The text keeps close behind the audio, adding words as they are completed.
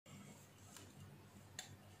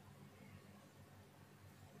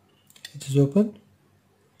It is open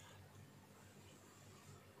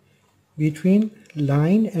between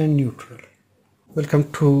line and neutral.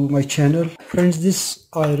 Welcome to my channel. Friends, this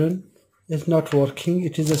iron is not working.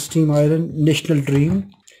 It is a steam iron, National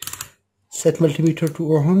Dream. Set multimeter to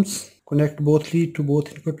ohms. Connect both lead to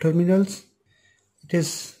both input terminals. It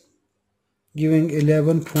is giving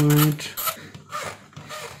 11 point.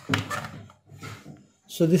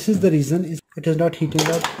 So this is the reason it is not heating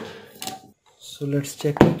up. So let's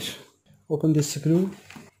check it. Open this screw.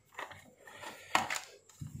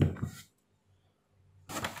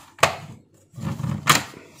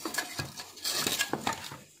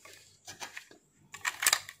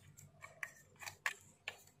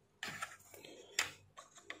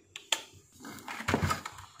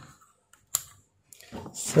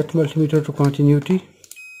 Set multimeter to continuity.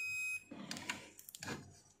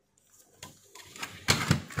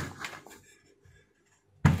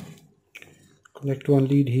 Connect one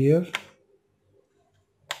lead here.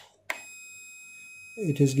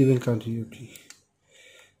 It is giving continuity.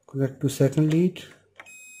 Connect to second lead.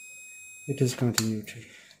 It is continuity.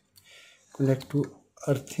 Connect to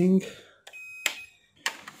earthing.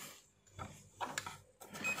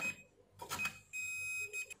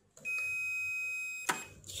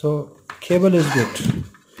 So cable is good.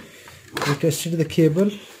 We tested the cable.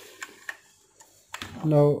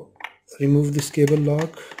 Now remove this cable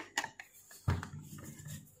lock.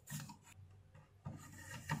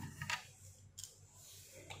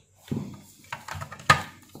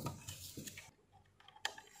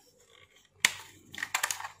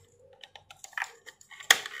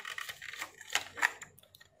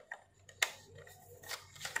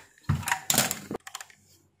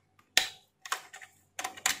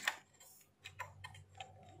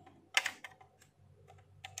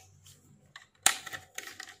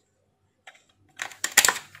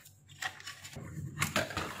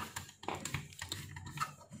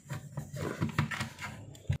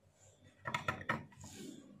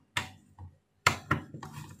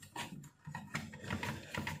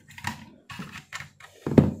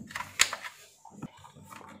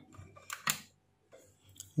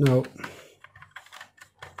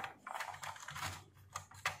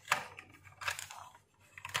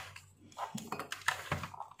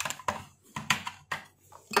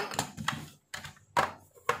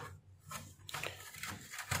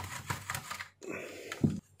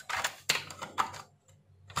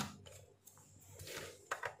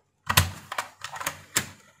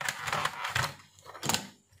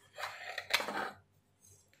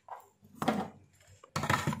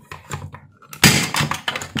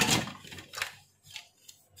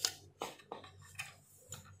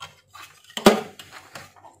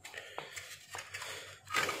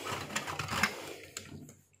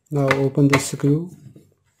 Now open this screw.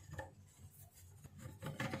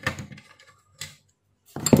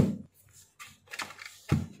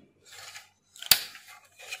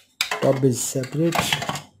 Top is separate.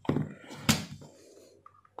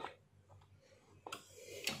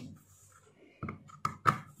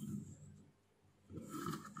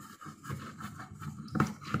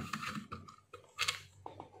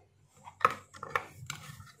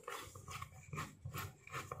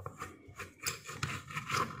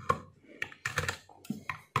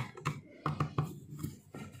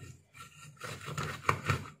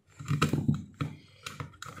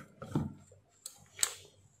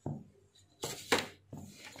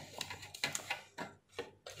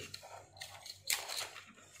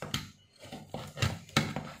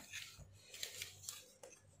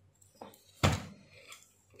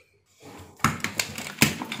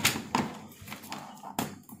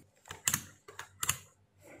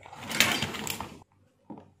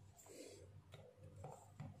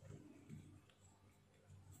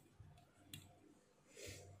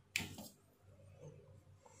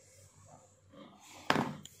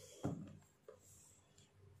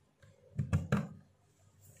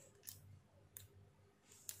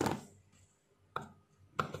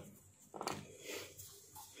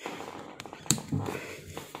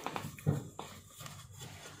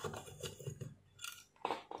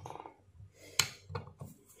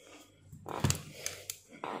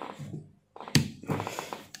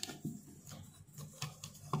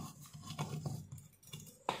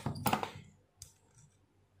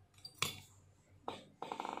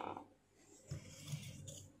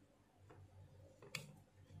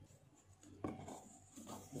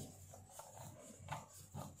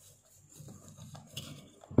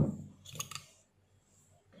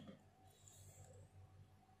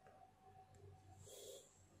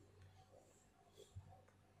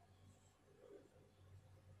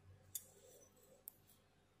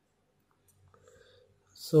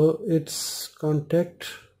 So its contact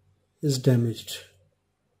is damaged.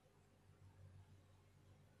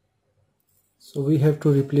 So we have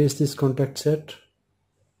to replace this contact set.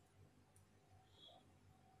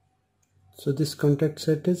 So this contact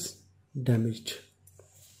set is damaged.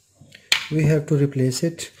 We have to replace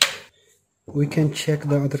it. We can check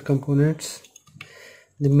the other components.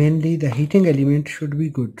 Mainly the heating element should be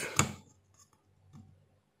good.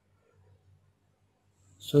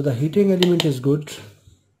 So the heating element is good.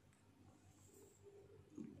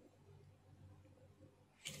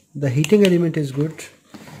 The heating element is good.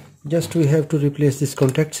 Just we have to replace this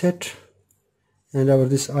contact set, and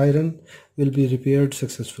this iron will be repaired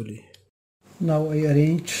successfully. Now I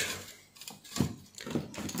arrange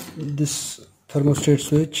this thermostat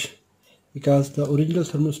switch because the original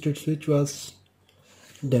thermostat switch was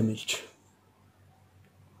damaged.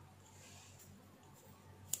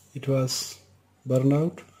 It was burned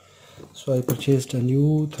out, so I purchased a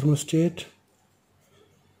new thermostat.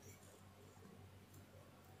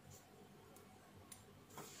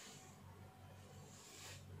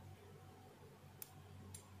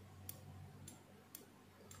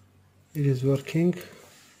 It is working,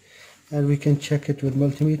 and we can check it with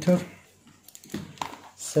multimeter.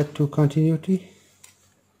 Set to continuity.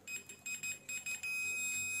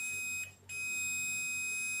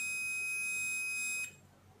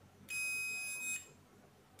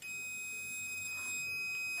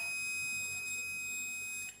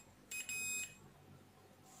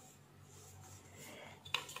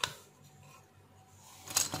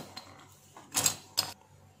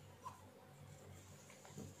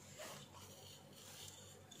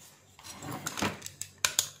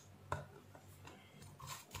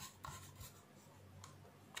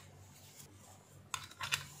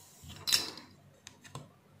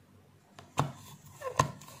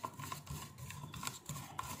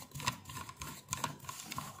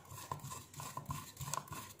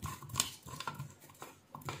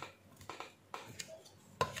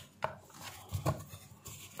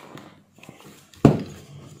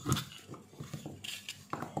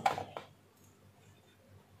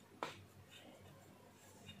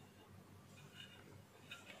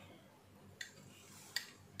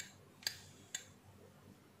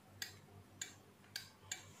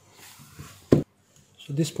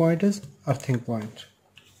 So this point is earthing point.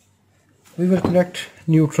 We will connect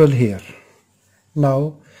neutral here.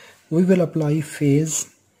 Now we will apply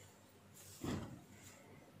phase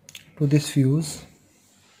to this fuse.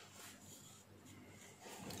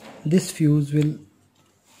 This fuse will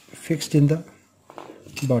fixed in the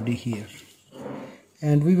body here,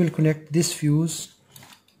 and we will connect this fuse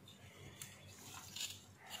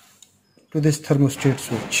to this thermostat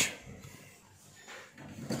switch.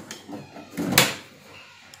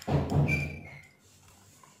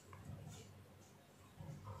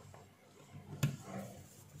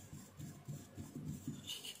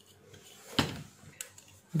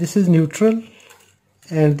 This is neutral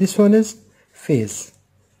and this one is phase.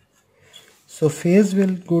 So phase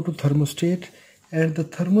will go to thermostat, and the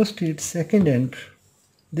thermostat second end,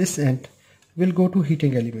 this end, will go to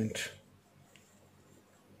heating element.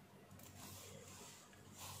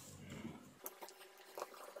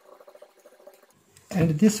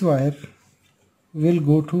 And this wire will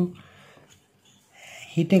go to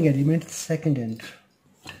heating element second end.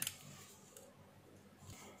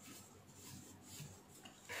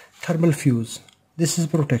 Thermal fuse. This is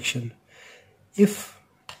protection. If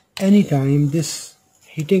any time this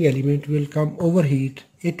heating element will come overheat,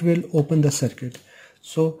 it will open the circuit.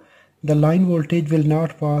 So the line voltage will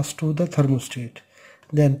not pass to the thermostat.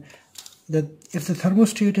 Then if the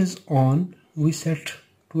thermostat is on, we set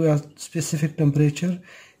to a specific temperature,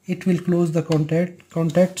 it will close the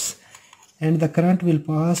contacts and the current will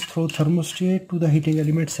pass through thermostat to the heating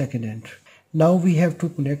element second end. Now we have to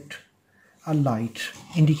connect a light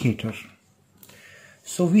indicator.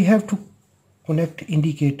 So we have to connect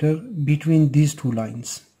indicator between these two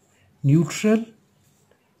lines, neutral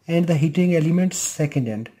and the heating element second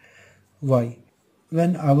end. Why?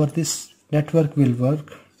 When this network will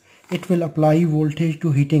work, it will apply voltage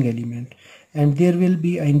to heating element, and there will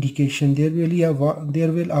be an indication, there will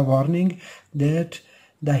a warning that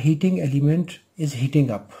the heating element is heating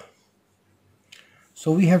up.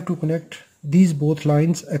 So we have to connect these both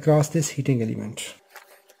lines across this heating element.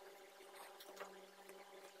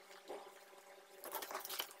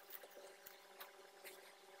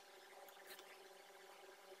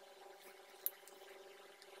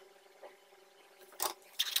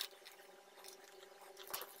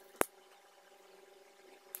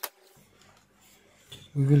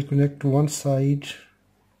 We will connect one side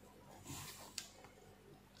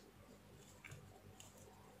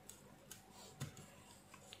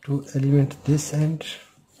to element this end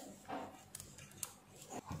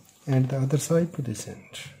and the other side to this end.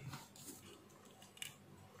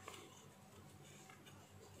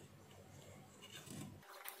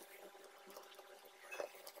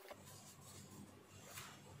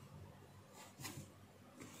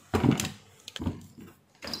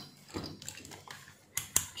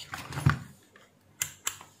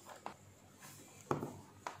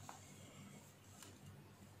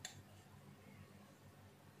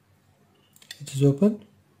 It is open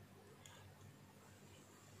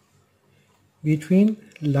between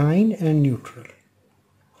line and neutral,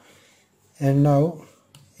 and now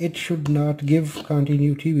it should not give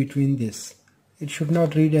continuity between this. It should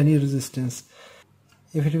not read any resistance.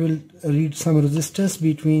 If it will read some resistance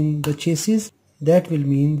between the chassis, that will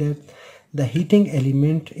mean that the heating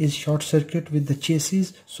element is short circuit with the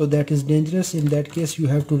chassis, so that is dangerous. In that case, you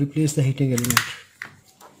have to replace the heating element.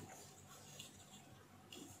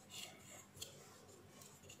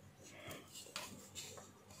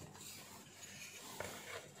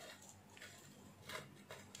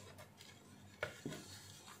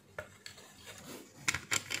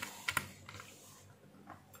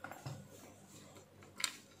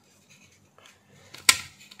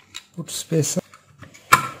 Put spacer.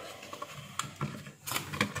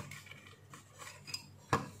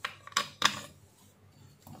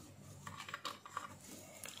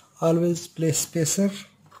 Always place spacer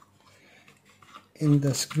in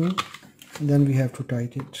the screw, then we have to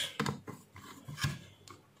tighten it.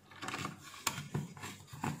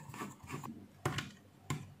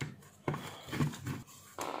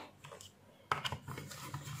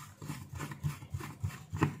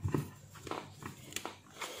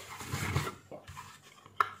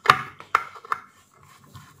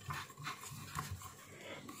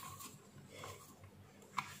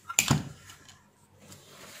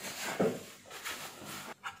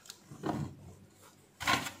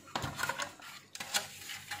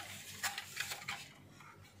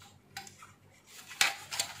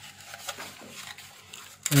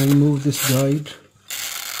 And move this guide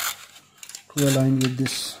to align with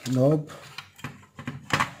this knob.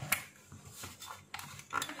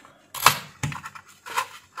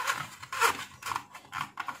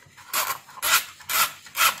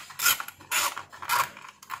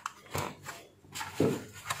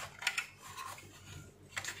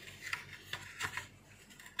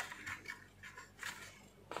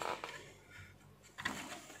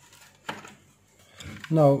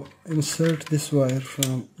 Now insert this wire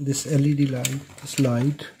from this LED light, this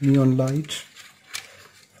light, neon light,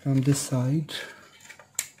 from this side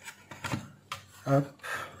up,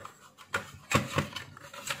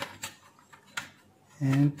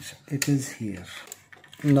 and it is here.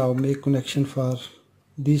 Now make connection for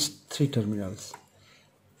these three terminals.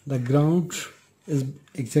 The ground is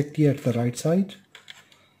exactly at the right side,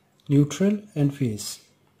 neutral and phase,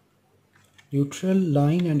 neutral,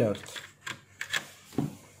 line and earth.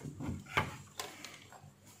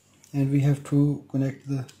 And we have to connect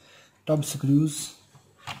the tub screws.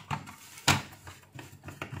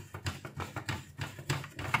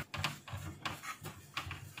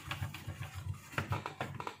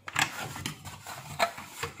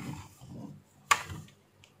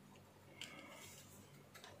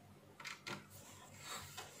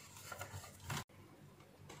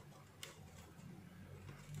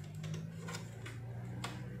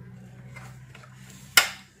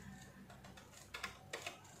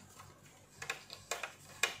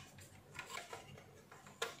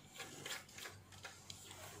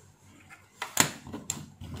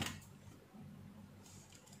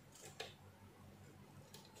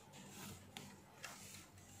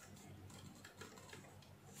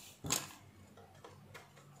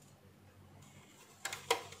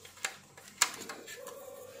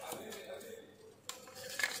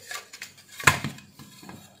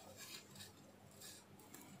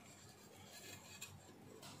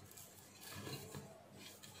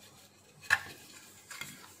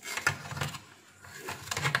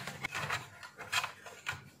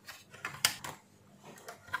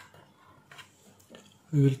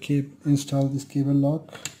 We will install this cable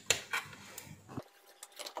lock.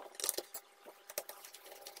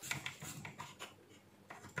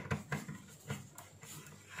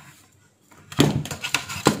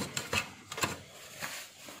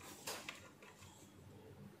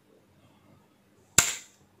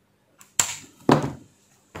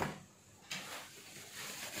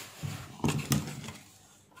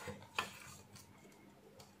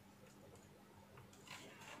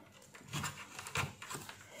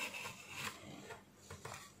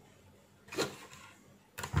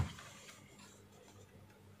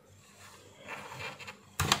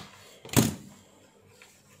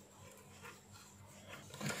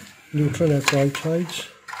 neutral at right sides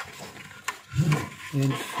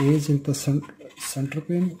and phase in the center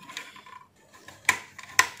pin.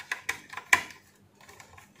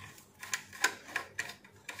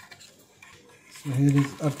 So here is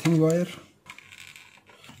earthing wire.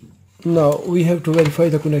 Now we have to verify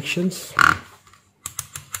the connections.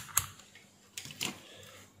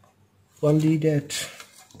 One lead at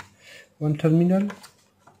one terminal.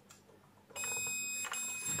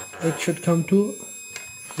 It should come to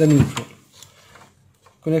the neutral.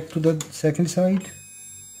 Connect to the second side.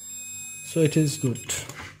 So it is good.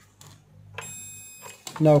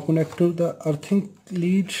 Now connect to the earthing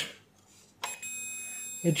lead.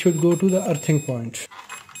 It should go to the earthing point.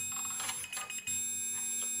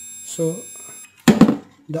 So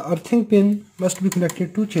the earthing pin must be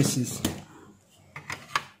connected to chassis.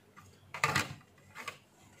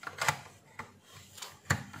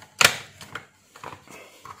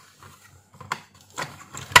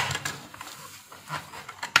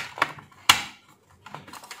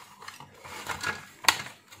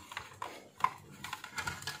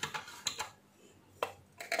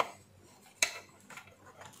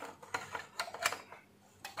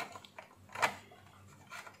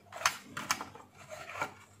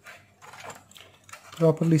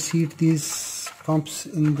 Properly seat these pumps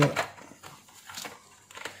in the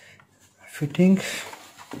fitting.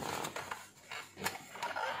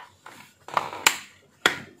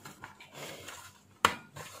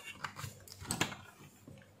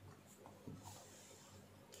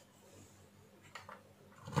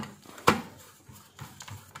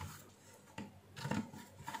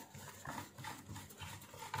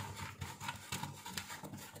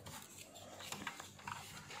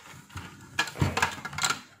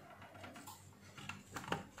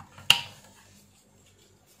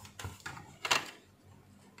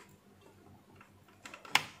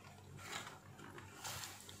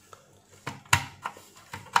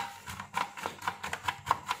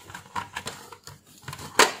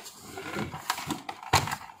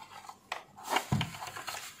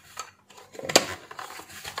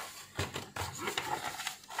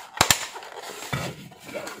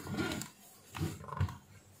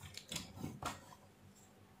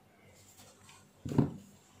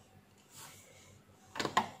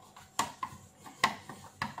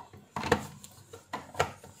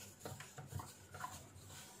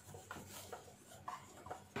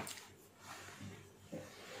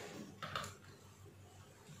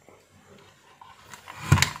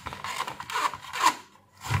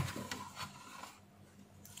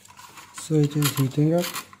 So it is heating up.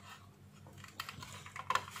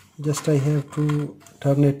 Just I have to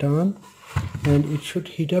turn it on and it should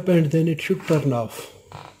heat up and then it should turn off.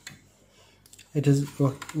 It is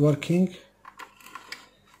working.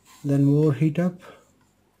 Then more heat up.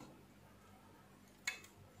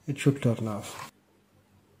 It should turn off.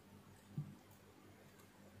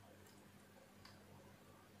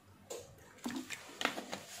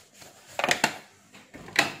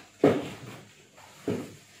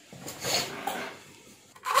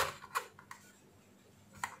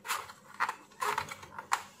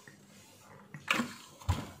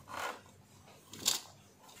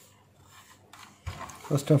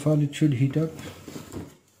 First of all, it should heat up.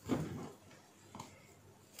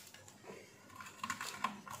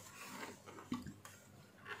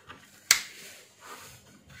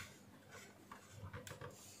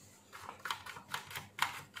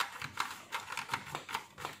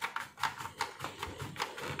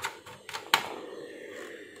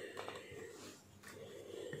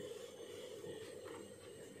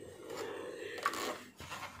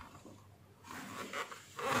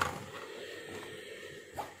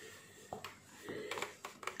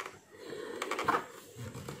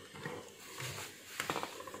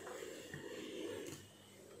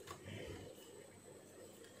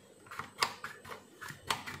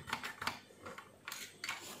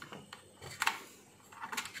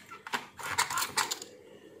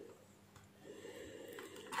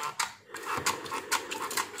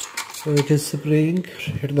 So it is spraying.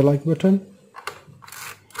 Hit the like button.